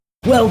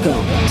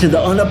Welcome to the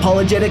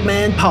Unapologetic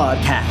Man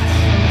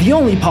Podcast, the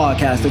only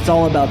podcast that's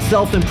all about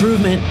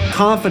self-improvement,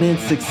 confidence,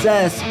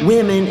 success,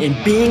 women,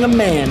 and being a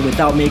man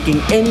without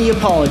making any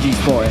apologies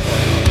for it.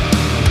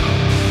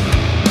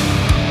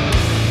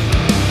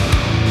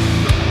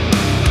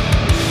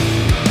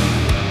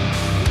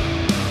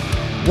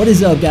 What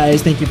is up,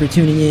 guys? Thank you for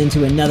tuning in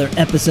to another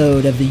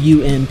episode of the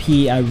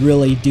UMP. I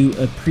really do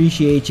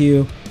appreciate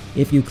you.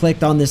 If you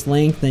clicked on this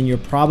link, then you're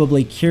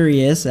probably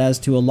curious, as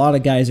to a lot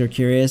of guys are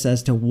curious,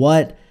 as to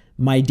what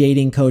my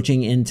dating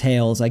coaching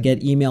entails. I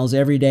get emails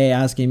every day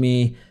asking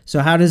me, so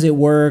how does it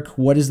work?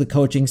 What is the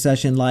coaching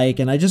session like?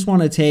 And I just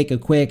want to take a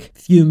quick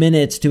few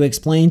minutes to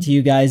explain to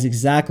you guys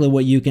exactly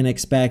what you can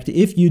expect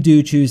if you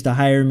do choose to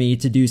hire me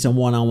to do some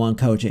one-on-one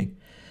coaching.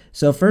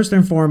 So first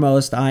and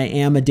foremost, I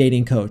am a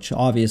dating coach,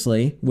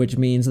 obviously, which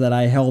means that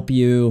I help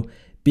you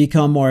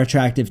become more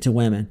attractive to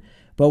women.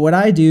 But what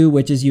I do,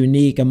 which is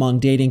unique among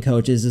dating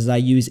coaches, is I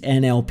use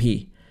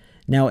NLP.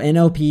 Now,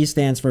 NLP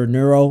stands for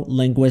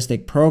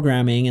Neuro-Linguistic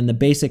Programming, and the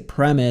basic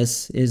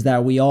premise is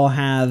that we all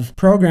have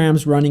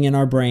programs running in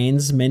our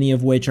brains, many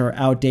of which are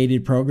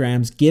outdated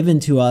programs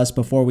given to us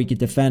before we could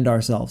defend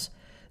ourselves.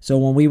 So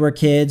when we were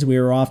kids, we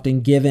were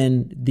often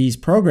given these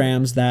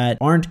programs that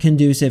aren't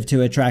conducive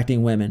to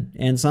attracting women.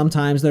 And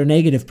sometimes they're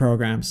negative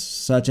programs,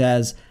 such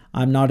as,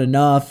 I'm not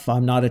enough,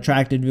 I'm not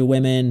attracted to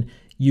women,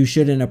 you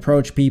shouldn't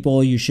approach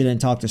people, you shouldn't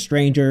talk to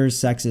strangers,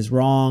 sex is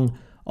wrong.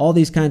 All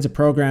these kinds of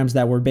programs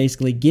that were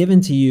basically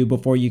given to you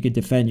before you could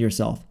defend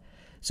yourself.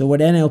 So what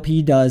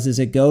NLP does is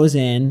it goes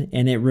in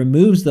and it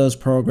removes those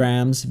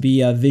programs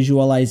via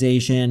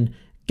visualization,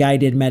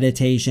 guided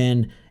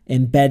meditation,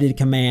 embedded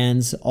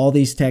commands, all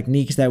these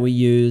techniques that we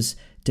use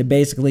to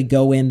basically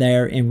go in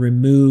there and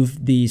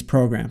remove these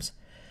programs.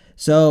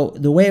 So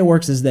the way it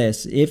works is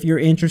this: if you're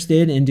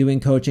interested in doing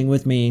coaching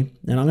with me,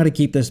 and I'm going to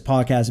keep this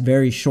podcast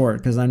very short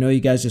because I know you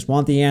guys just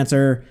want the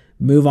answer,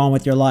 move on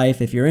with your life.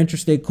 If you're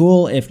interested,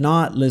 cool. If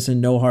not,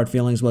 listen, no hard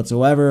feelings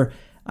whatsoever.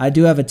 I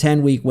do have a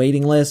 10-week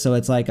waiting list, so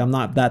it's like I'm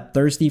not that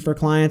thirsty for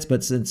clients,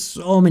 but since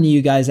so many of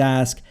you guys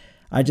ask,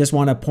 I just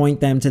want to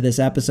point them to this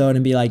episode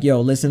and be like, yo,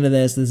 listen to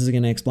this. This is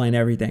going to explain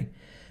everything.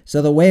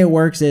 So the way it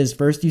works is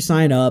first you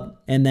sign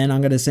up, and then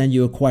I'm going to send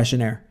you a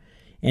questionnaire.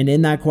 And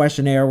in that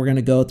questionnaire, we're going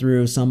to go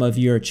through some of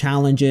your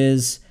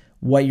challenges,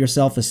 what your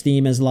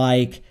self-esteem is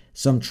like,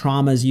 some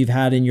traumas you've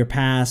had in your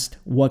past,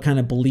 what kind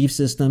of belief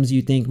systems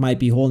you think might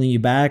be holding you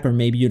back, or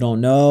maybe you don't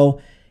know.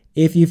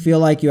 If you feel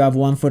like you have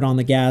one foot on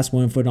the gas,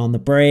 one foot on the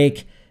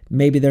brake,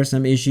 maybe there's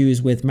some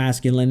issues with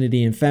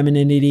masculinity and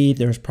femininity,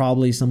 there's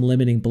probably some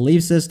limiting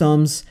belief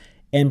systems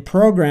and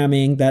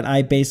programming that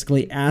I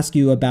basically ask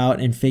you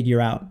about and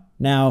figure out.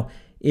 Now,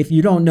 if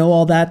you don't know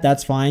all that,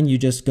 that's fine. You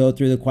just go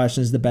through the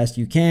questions the best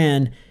you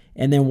can.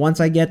 And then once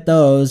I get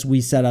those, we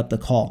set up the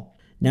call.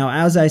 Now,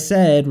 as I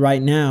said,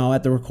 right now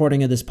at the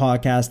recording of this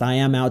podcast, I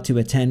am out to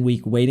a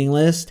 10-week waiting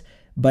list.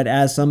 But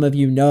as some of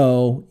you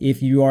know,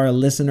 if you are a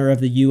listener of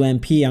the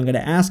UMP, I'm going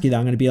to ask you that.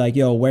 I'm going to be like,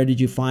 yo, where did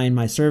you find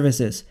my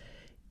services?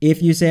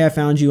 If you say I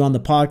found you on the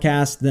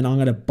podcast, then I'm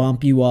going to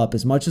bump you up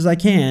as much as I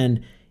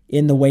can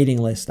in the waiting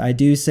list. I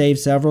do save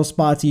several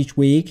spots each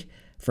week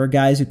for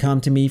guys who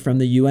come to me from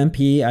the UMP.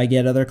 I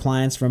get other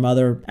clients from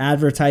other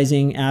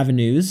advertising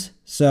avenues.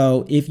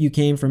 So if you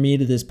came from me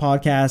to this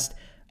podcast,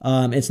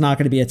 it's not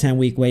going to be a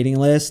 10-week waiting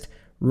list.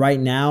 Right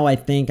now, I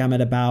think I'm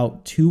at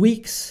about 2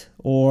 weeks,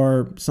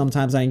 or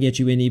sometimes I can get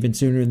you in even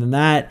sooner than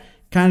that.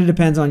 Kind of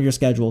depends on your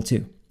schedule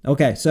too.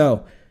 Okay,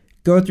 so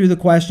go through the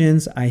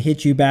questions. I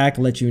hit you back,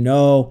 let you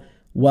know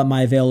what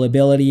my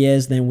availability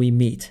is, then we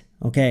meet.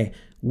 Okay,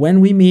 when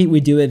we meet,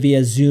 we do it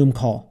via Zoom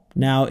call.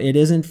 Now, it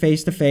isn't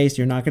face-to-face.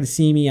 You're not going to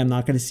see me. I'm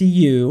not going to see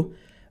you,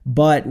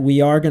 but we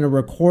are going to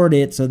record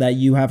it so that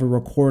you have a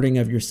recording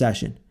of your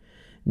session.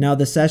 Now,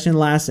 the session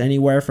lasts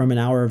anywhere from an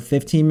hour and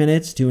 15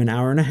 minutes to an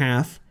hour and a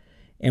half.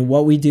 And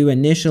what we do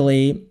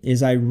initially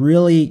is I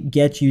really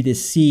get you to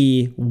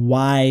see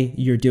why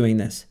you're doing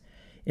this.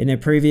 In a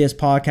previous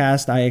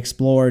podcast, I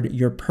explored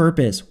your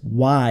purpose,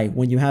 why.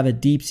 When you have a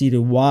deep-seated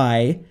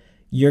why,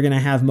 you're going to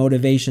have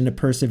motivation to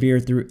persevere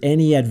through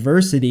any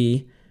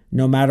adversity,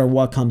 no matter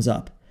what comes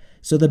up.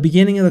 So the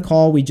beginning of the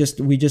call, we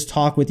just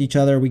talk with each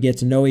other, we get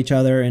to know each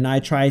other, and I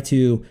try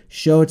to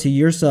show to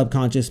your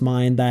subconscious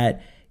mind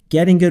that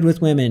getting good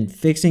with women,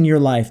 fixing your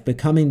life,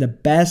 becoming the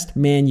best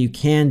man you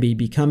can be,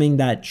 becoming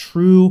that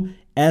true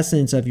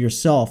essence of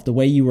yourself, the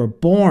way you were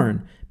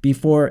born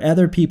before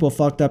other people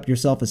fucked up your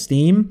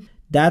self-esteem,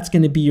 that's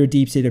going to be your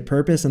deep-seated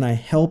purpose, and I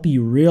help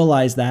you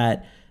realize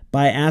that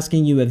by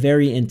asking you a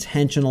very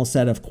intentional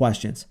set of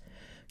questions.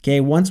 Okay,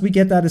 once we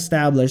get that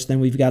established, then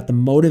we've got the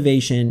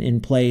motivation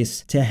in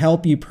place to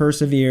help you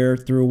persevere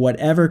through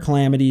whatever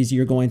calamities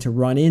you're going to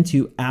run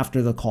into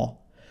after the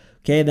call.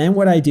 Okay, then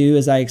what I do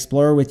is I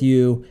explore with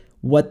you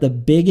what the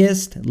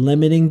biggest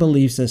limiting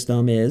belief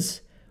system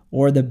is,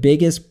 or the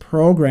biggest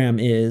program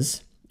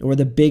is, or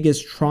the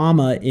biggest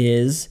trauma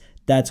is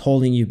that's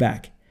holding you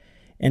back.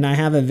 And I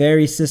have a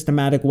very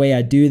systematic way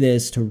I do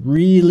this to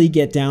really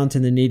get down to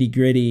the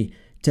nitty-gritty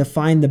to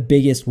find the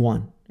biggest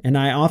one. And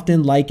I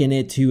often liken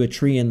it to a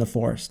tree in the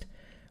forest.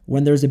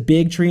 When there's a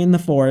big tree in the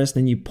forest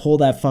and you pull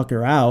that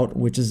fucker out,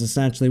 which is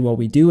essentially what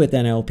we do with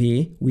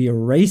NLP, we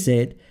erase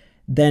it,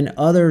 then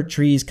other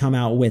trees come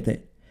out with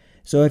it.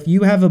 So if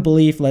you have a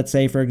belief, let's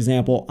say, for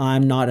example,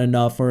 I'm not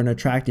enough for an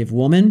attractive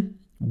woman,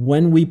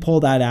 when we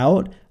pull that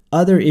out,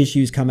 other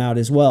issues come out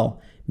as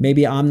well.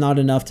 Maybe I'm not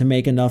enough to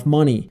make enough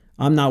money.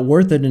 I'm not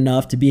worth it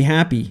enough to be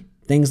happy.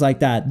 Things like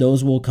that.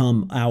 Those will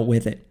come out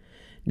with it.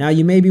 Now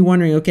you may be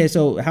wondering, okay,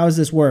 so how does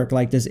this work?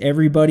 Like, does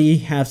everybody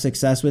have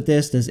success with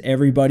this? Does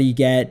everybody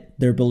get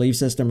their belief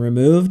system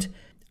removed?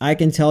 I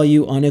can tell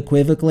you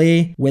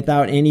unequivocally,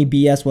 without any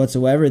BS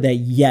whatsoever, that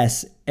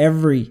yes,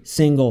 every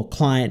single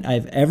client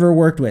I've ever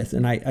worked with,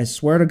 and I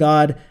swear to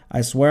God,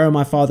 I swear on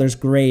my father's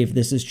grave,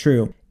 this is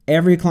true.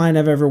 Every client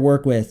I've ever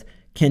worked with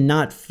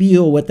cannot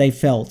feel what they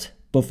felt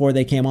before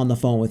they came on the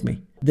phone with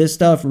me. This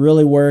stuff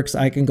really works.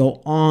 I can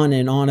go on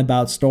and on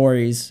about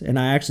stories, and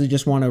I actually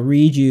just want to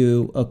read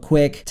you a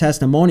quick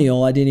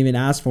testimonial. I didn't even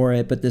ask for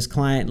it, but this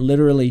client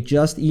literally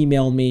just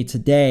emailed me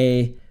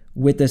today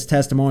with this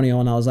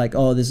testimonial, and I was like,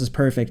 oh, this is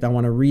perfect. I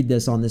want to read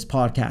this on this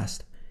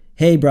podcast.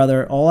 Hey,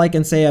 brother, all I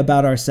can say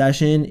about our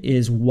session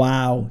is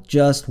wow,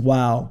 just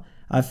wow.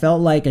 I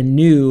felt like a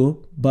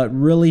new, but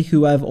really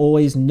who I've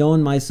always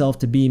known myself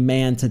to be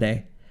man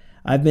today.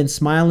 I've been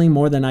smiling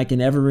more than I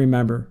can ever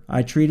remember.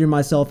 I treated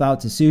myself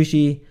out to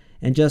sushi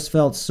and just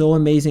felt so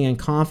amazing and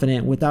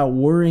confident without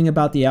worrying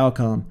about the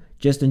outcome,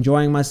 just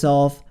enjoying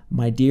myself,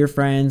 my dear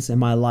friends, and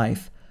my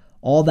life.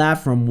 All that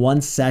from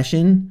one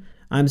session.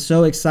 I'm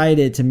so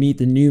excited to meet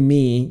the new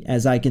me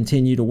as I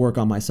continue to work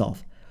on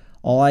myself.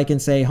 All I can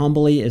say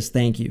humbly is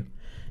thank you.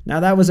 Now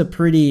that was a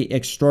pretty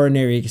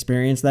extraordinary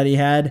experience that he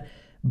had,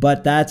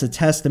 but that's a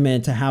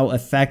testament to how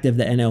effective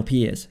the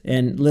NLP is.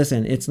 And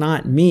listen, it's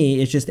not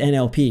me, it's just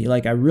NLP.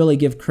 Like, I really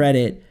give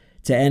credit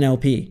to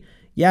NLP.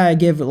 Yeah, I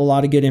give a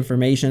lot of good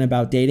information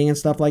about dating and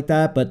stuff like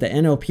that, but the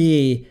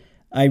NLP,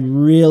 I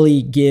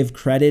really give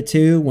credit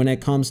to when it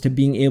comes to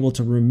being able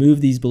to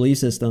remove these belief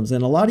systems.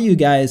 And a lot of you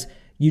guys,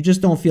 you just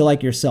don't feel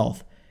like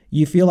yourself.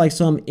 You feel like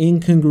some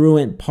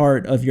incongruent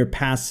part of your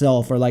past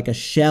self, or like a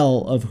shell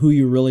of who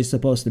you're really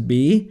supposed to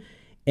be.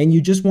 And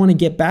you just want to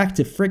get back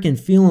to freaking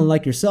feeling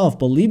like yourself.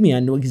 Believe me, I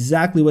know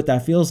exactly what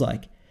that feels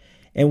like.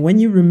 And when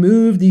you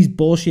remove these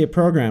bullshit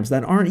programs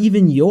that aren't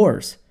even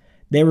yours,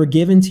 they were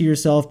given to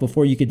yourself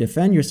before you could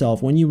defend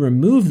yourself. When you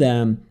remove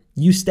them,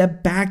 you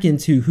step back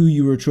into who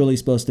you were truly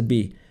supposed to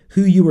be,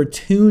 who you were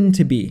tuned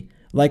to be.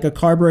 Like a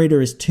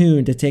carburetor is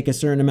tuned to take a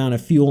certain amount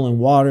of fuel and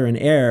water and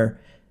air.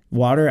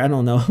 Water? I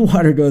don't know.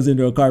 Water goes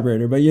into a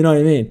carburetor, but you know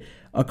what I mean.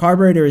 A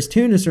carburetor is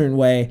tuned a certain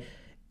way.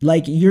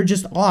 Like, you're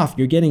just off.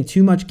 You're getting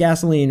too much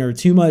gasoline or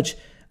too much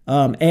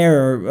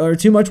air or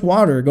too much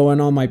water, going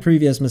on my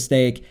previous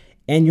mistake,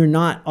 and you're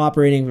not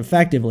operating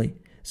effectively.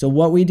 So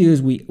what we do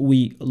is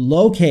we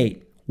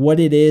locate what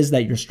it is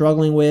that you're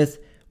struggling with.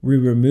 We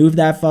remove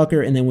that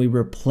fucker and then we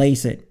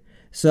replace it.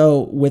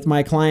 So with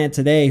my client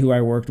today who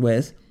I worked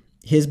with,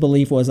 his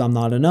belief was I'm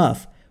not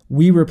enough.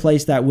 We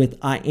replaced that with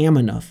I am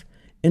enough.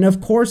 And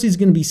of course he's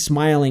going to be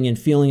smiling and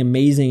feeling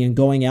amazing and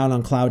going out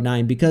on cloud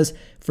nine, because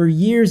for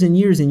years and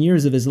years and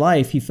years of his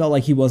life, he felt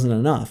like he wasn't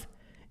enough.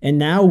 And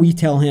now we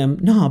tell him,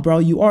 no, bro,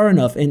 you are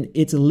enough. And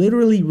it's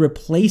literally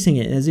replacing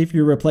it as if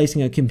you're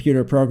replacing a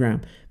computer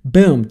program.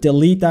 Boom,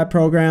 delete that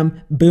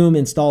program. Boom,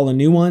 install a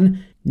new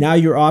one. Now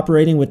you're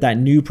operating with that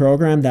new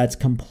program that's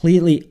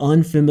completely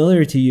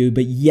unfamiliar to you,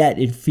 but yet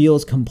it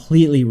feels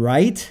completely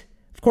right.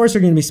 Of course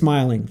you're going to be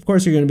smiling. Of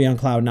course you're going to be on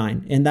cloud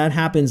nine. And that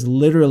happens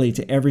literally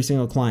to every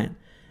single client.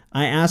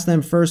 I ask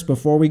them first,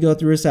 before we go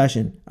through a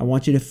session, I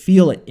want you to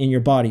feel it in your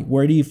body.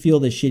 Where do you feel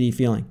this shitty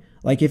feeling?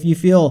 Like, if you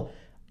feel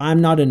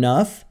I'm not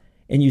enough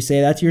and you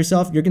say that to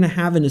yourself, you're going to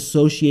have an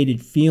associated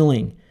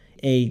feeling,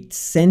 a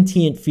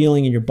sentient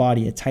feeling in your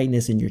body, a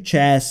tightness in your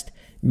chest,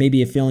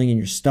 maybe a feeling in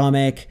your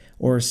stomach,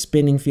 or a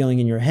spinning feeling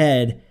in your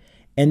head.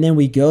 And then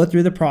we go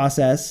through the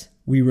process,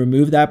 we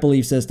remove that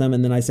belief system,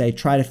 and then I say,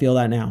 try to feel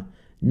that now.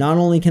 Not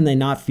only can they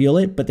not feel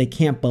it, but they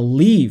can't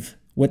believe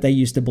what they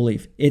used to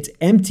believe. It's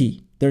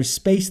empty. There's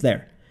space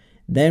there.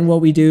 Then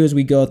what we do is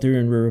we go through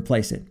and we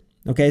replace it.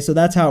 Okay, so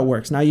that's how it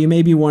works. Now you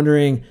may be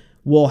wondering,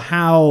 well,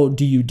 how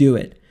do you do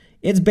it?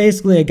 It's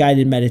basically a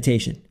guided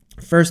meditation.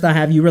 First, I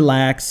have you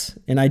relax,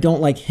 and I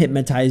don't like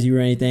hypnotize you or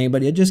anything,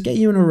 but it just get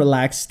you in a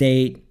relaxed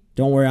state.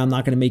 Don't worry, I'm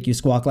not going to make you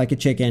squawk like a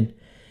chicken.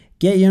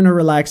 Get you in a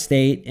relaxed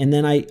state, and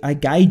then I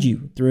guide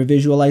you through a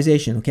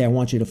visualization. Okay, I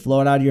want you to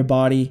float out of your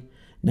body.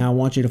 Now I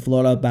want you to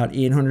float up about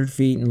 800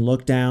 feet and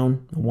look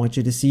down. I want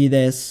you to see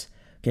this.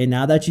 Okay,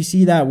 now that you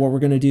see that, what we're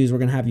going to do is we're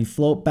going to have you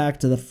float back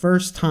to the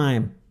first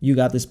time you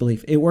got this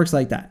belief. It works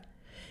like that.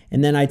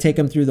 And then I take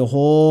them through the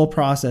whole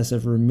process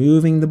of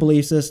removing the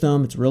belief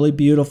system. It's really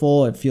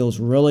beautiful. It feels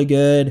really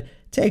good.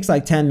 It takes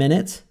like 10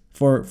 minutes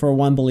for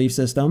one belief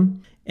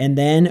system. And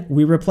then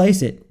we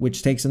replace it,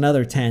 which takes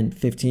another 10,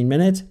 15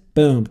 minutes.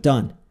 Boom,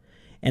 done.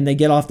 And they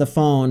get off the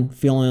phone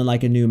feeling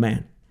like a new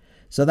man.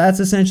 So that's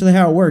essentially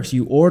how it works.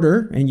 You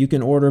order, and you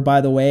can order, by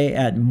the way,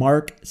 at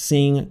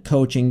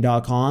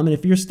marksinghcoaching.com. And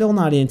if you're still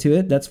not into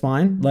it, that's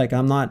fine. Like,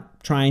 I'm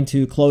not trying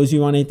to close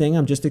you on anything.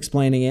 I'm just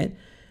explaining it.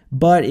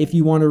 But if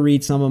you want to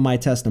read some of my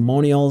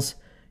testimonials,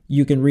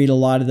 you can read a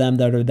lot of them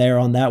that are there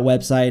on that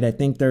website. I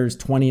think there's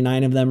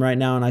 29 of them right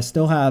now, and I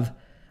still have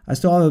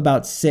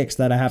about 6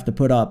 that I have to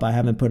put up. I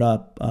haven't put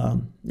up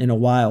in a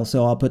while,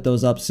 so I'll put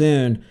those up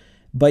soon.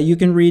 But you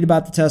can read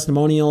about the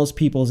testimonials,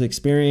 people's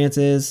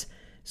experiences.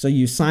 So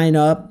you sign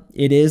up.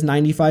 It is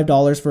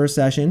 $95 for a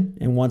session.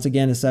 And once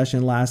again, a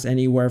session lasts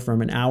anywhere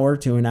from an hour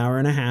to an hour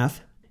and a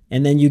half.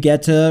 And then you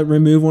get to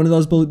remove one of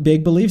those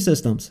big belief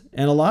systems.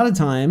 And a lot of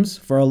times,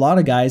 for a lot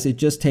of guys, it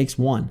just takes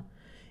one.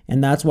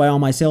 And that's why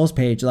on my sales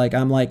page,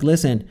 I'm like,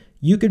 listen,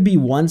 you could be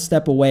one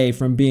step away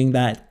from being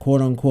that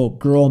quote unquote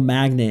girl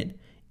magnet.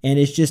 And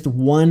it's just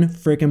one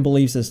freaking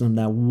belief system,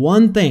 that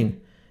one thing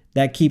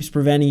that keeps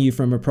preventing you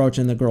from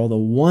approaching the girl, the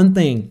one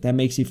thing that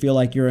makes you feel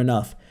like you're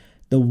enough,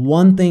 the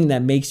one thing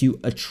that makes you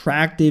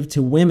attractive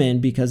to women,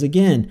 because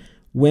again,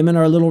 women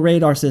are little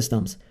radar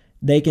systems.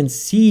 They can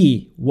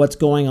see what's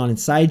going on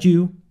inside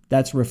you.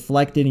 That's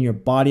reflected in your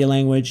body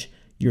language,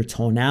 your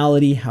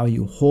tonality, how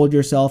you hold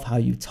yourself, how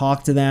you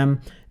talk to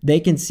them. They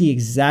can see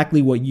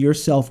exactly what your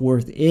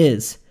self-worth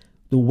is,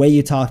 the way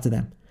you talk to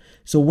them.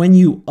 So when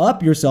you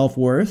up your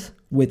self-worth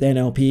with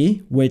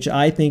NLP, which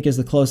I think is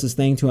the closest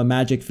thing to a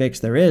magic fix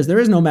there is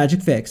no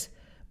magic fix,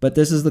 but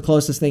this is the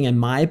closest thing in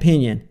my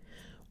opinion.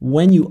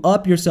 When you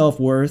up your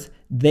self-worth,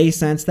 they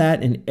sense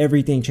that and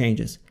everything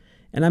changes.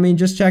 And I mean,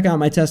 just check out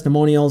my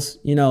testimonials.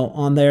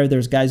 On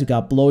there's guys who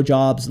got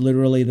blowjobs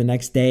literally the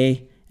next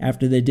day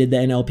after they did the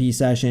NLP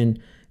session.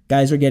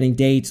 Guys are getting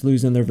dates,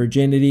 losing their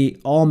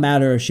virginity. All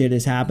matter of shit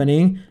is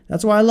happening.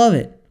 That's why I love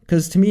it.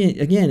 Because to me,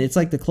 again, it's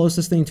like the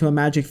closest thing to a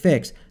magic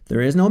fix.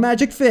 There is no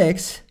magic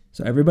fix,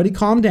 so everybody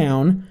calm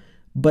down.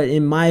 But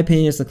in my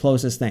opinion, it's the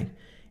closest thing.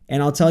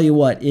 And I'll tell you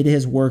what, it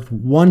has worked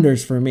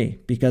wonders for me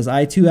because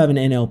I too have an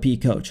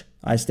NLP coach.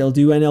 I still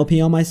do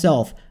NLP on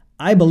myself.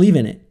 I believe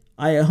in it.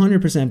 I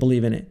 100%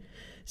 believe in it.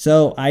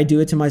 So I do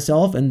it to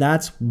myself, and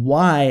that's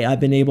why I've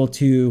been able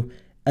to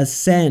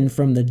ascend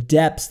from the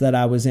depths that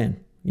I was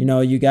in.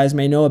 You guys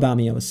may know about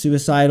me. I was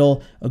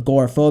suicidal,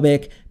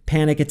 agoraphobic,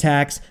 panic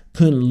attacks,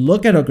 couldn't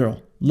look at a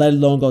girl, let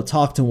alone go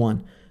talk to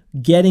one.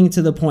 Getting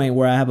to the point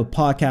where I have a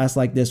podcast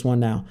like this one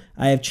now.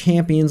 I have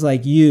champions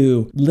like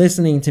you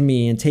listening to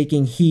me and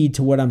taking heed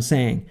to what I'm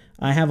saying.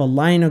 I have a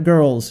line of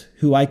girls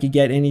who I could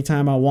get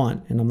anytime I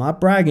want. And I'm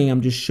not bragging,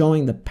 I'm just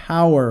showing the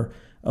power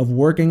of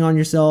working on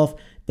yourself,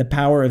 the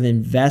power of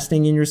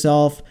investing in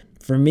yourself.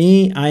 For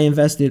me, I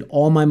invested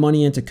all my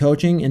money into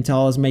coaching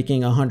until I was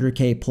making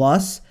 100K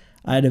plus.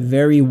 I had a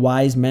very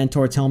wise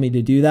mentor tell me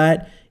to do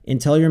that.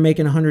 Until you're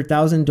making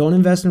 100,000, don't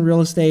invest in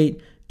real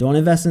estate. Don't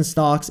invest in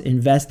stocks,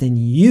 invest in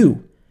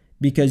you,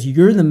 because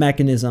you're the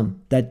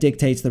mechanism that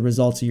dictates the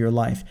results of your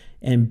life.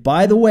 And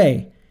by the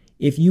way,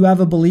 if you have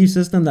a belief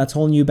system that's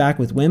holding you back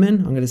with women,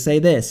 I'm going to say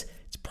this,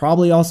 it's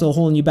probably also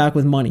holding you back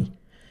with money.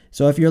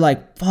 So if you're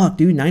like, fuck,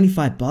 dude,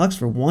 $95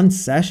 for one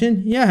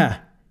session? Yeah.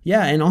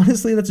 And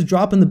honestly, that's a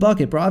drop in the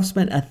bucket, bro. I've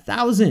spent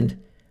 $1,000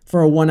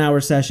 for a 1-hour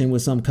session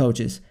with some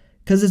coaches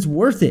because it's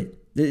worth it.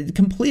 It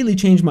completely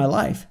changed my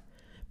life.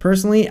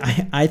 Personally,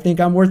 I think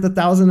I'm worth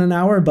 $1,000 an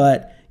hour,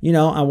 but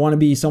I want to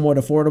be somewhat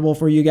affordable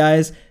for you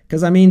guys.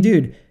 Because I mean,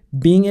 dude,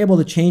 being able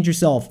to change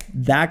yourself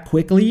that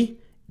quickly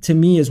to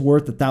me is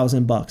worth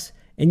 $1,000.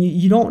 And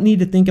you don't need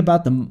to think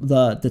about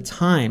the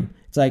time.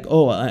 It's like,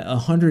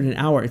 $100 an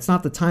hour. It's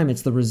not the time,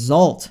 it's the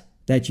result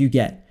that you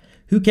get.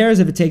 Who cares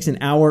if it takes an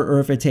hour or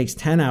if it takes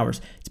 10 hours?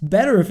 It's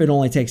better if it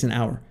only takes an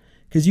hour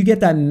because you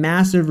get that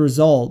massive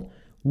result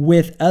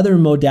with other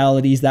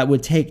modalities that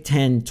would take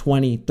 10,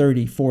 20,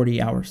 30,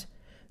 40 hours.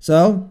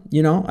 So,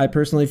 I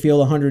personally feel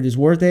 100 is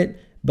worth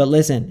it. But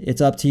listen,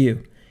 it's up to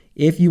you.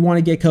 If you want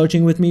to get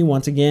coaching with me,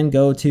 once again,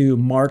 go to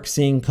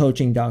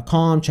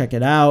marksinghcoaching.com. Check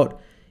it out.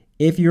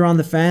 If you're on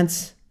the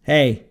fence,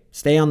 hey,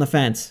 stay on the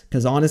fence.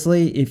 Because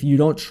honestly, if you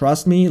don't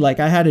trust me,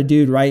 like I had a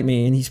dude write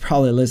me and he's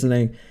probably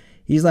listening.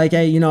 He's like,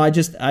 hey, I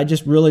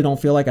just really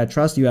don't feel like I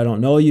trust you. I don't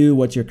know you.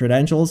 What's your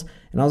credentials?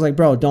 And I was like,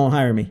 bro, don't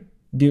hire me.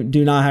 Do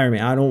not hire me.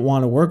 I don't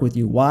want to work with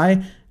you.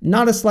 Why?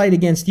 Not a slight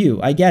against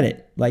you. I get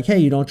it. Like, hey,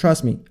 you don't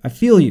trust me. I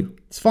feel you.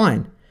 It's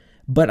fine.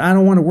 But I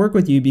don't want to work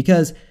with you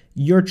because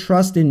your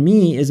trust in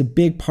me is a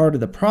big part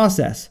of the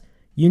process.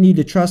 You need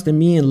to trust in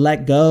me and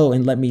let go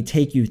and let me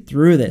take you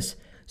through this.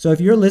 So if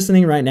you're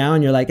listening right now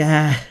and you're like,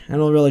 I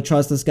don't really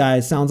trust this guy.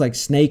 It sounds like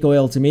snake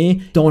oil to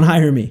me. Don't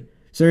hire me.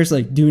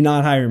 Seriously, do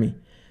not hire me.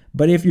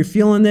 But if you're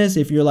feeling this,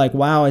 if you're like,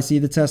 wow, I see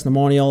the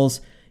testimonials,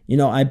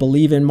 I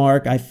believe in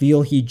Mark. I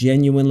feel he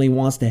genuinely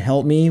wants to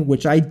help me,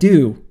 which I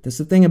do. That's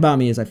the thing about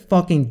me is I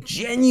fucking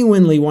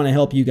genuinely want to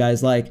help you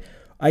guys. Like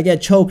I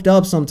get choked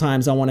up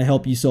sometimes. I want to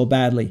help you so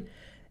badly.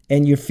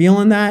 And you're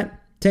feeling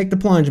that? Take the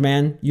plunge,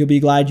 man. You'll be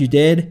glad you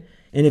did.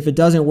 And if it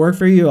doesn't work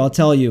for you, I'll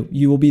tell you,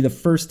 you will be the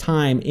first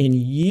time in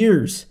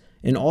years,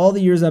 in all the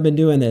years I've been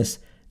doing this,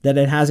 that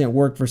it hasn't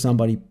worked for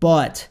somebody.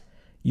 But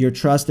your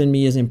trust in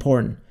me is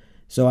important.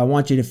 So I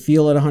want you to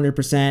feel it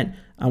 100%.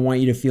 I want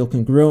you to feel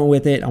congruent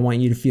with it. I want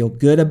you to feel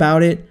good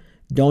about it.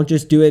 Don't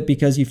just do it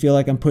because you feel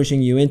like I'm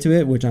pushing you into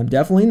it, which I'm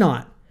definitely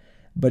not.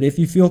 But if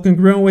you feel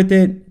congruent with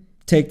it,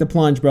 take the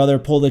plunge, brother.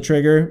 Pull the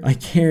trigger. I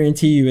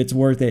guarantee you it's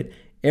worth it.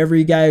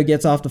 Every guy who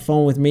gets off the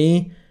phone with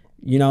me,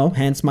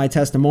 hence my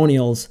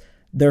testimonials,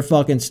 they're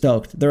fucking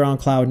stoked. They're on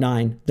cloud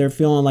nine. They're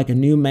feeling like a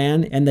new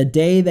man. And the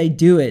day they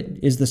do it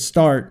is the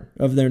start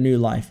of their new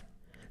life.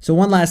 So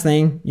one last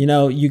thing,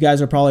 you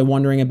guys are probably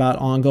wondering about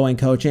ongoing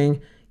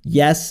coaching.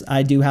 Yes,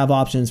 I do have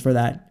options for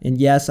that. And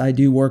yes, I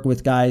do work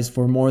with guys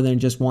for more than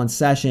just one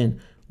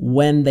session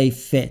when they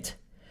fit.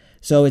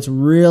 So it's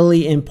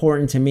really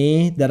important to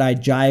me that I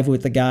jive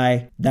with the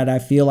guy, that I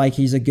feel like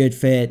he's a good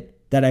fit,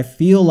 that I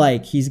feel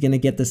like he's going to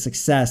get the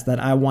success that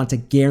I want to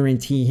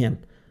guarantee him.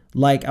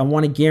 Like, I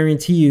want to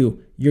guarantee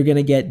you're going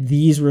to get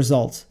these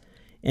results.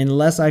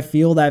 Unless I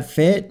feel that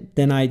fit,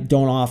 then I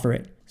don't offer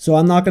it. So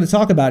I'm not going to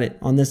talk about it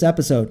on this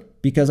episode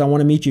because I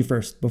want to meet you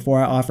first before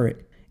I offer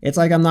it. It's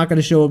like I'm not going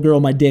to show a girl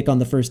my dick on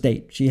the first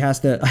date.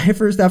 I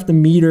first have to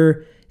meet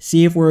her,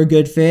 see if we're a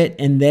good fit,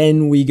 and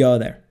then we go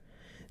there.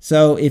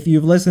 So if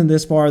you've listened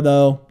this far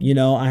though,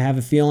 I have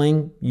a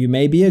feeling you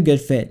may be a good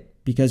fit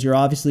because you're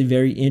obviously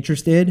very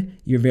interested,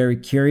 you're very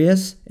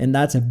curious, and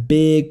that's a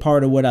big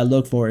part of what I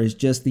look for is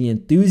just the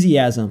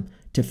enthusiasm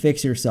to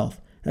fix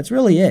yourself. That's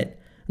really it.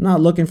 I'm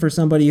not looking for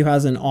somebody who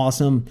has an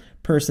awesome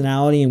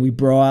personality and we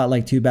bro out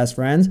like two best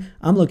friends.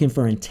 I'm looking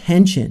for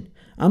intention.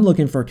 I'm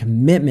looking for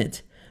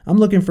commitment. I'm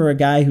looking for a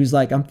guy who's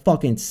like, I'm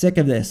fucking sick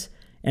of this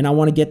and I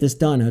want to get this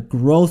done. A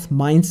growth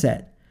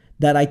mindset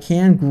that I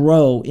can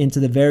grow into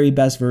the very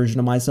best version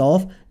of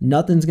myself.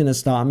 Nothing's going to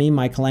stop me.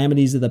 My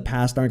calamities of the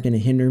past aren't going to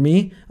hinder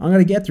me. I'm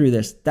going to get through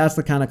this. That's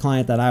the kind of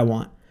client that I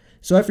want.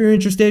 So if you're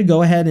interested,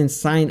 go ahead and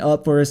sign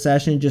up for a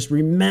session. Just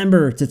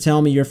remember to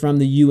tell me you're from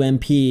the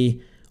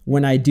UMP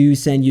when I do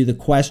send you the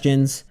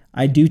questions.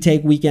 I do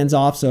take weekends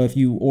off, so if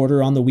you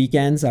order on the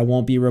weekends, I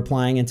won't be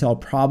replying until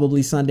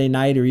probably Sunday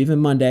night or even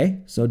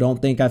Monday. So don't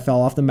think I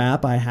fell off the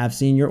map. I have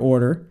seen your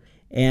order.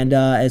 And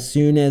as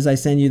soon as I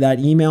send you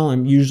that email,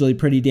 I'm usually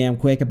pretty damn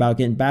quick about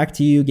getting back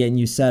to you, getting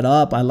you set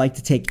up. I like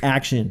to take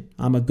action.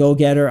 I'm a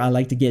go-getter. I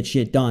like to get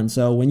shit done.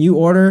 So when you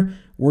order,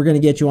 we're going to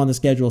get you on the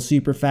schedule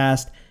super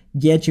fast,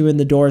 get you in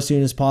the door as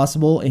soon as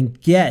possible,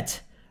 and get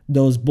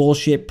those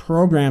bullshit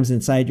programs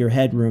inside your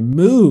head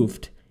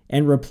removed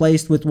and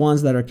replaced with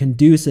ones that are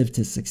conducive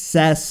to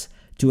success,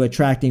 to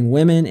attracting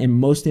women, and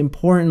most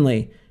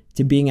importantly,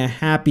 to being a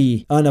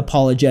happy,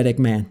 unapologetic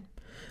man.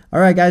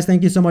 All right, guys,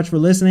 thank you so much for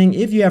listening.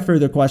 If you have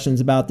further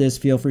questions about this,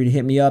 feel free to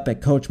hit me up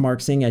at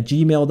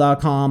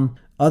coachmarksing@gmail.com.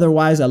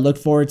 Otherwise, I look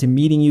forward to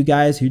meeting you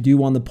guys who do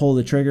want to pull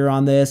the trigger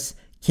on this.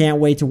 Can't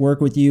wait to work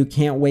with you.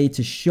 Can't wait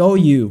to show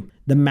you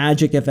the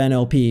magic of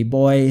NLP.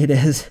 Boy,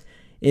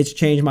 it's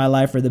changed my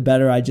life for the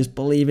better. I just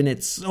believe in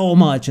it so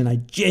much, and I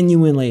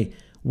genuinely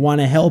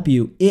want to help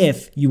you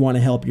if you want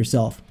to help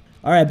yourself.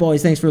 All right,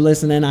 boys, thanks for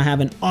listening. I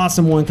have an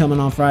awesome one coming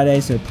on Friday,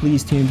 so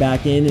please tune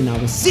back in, and I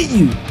will see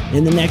you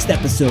in the next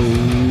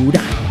episode.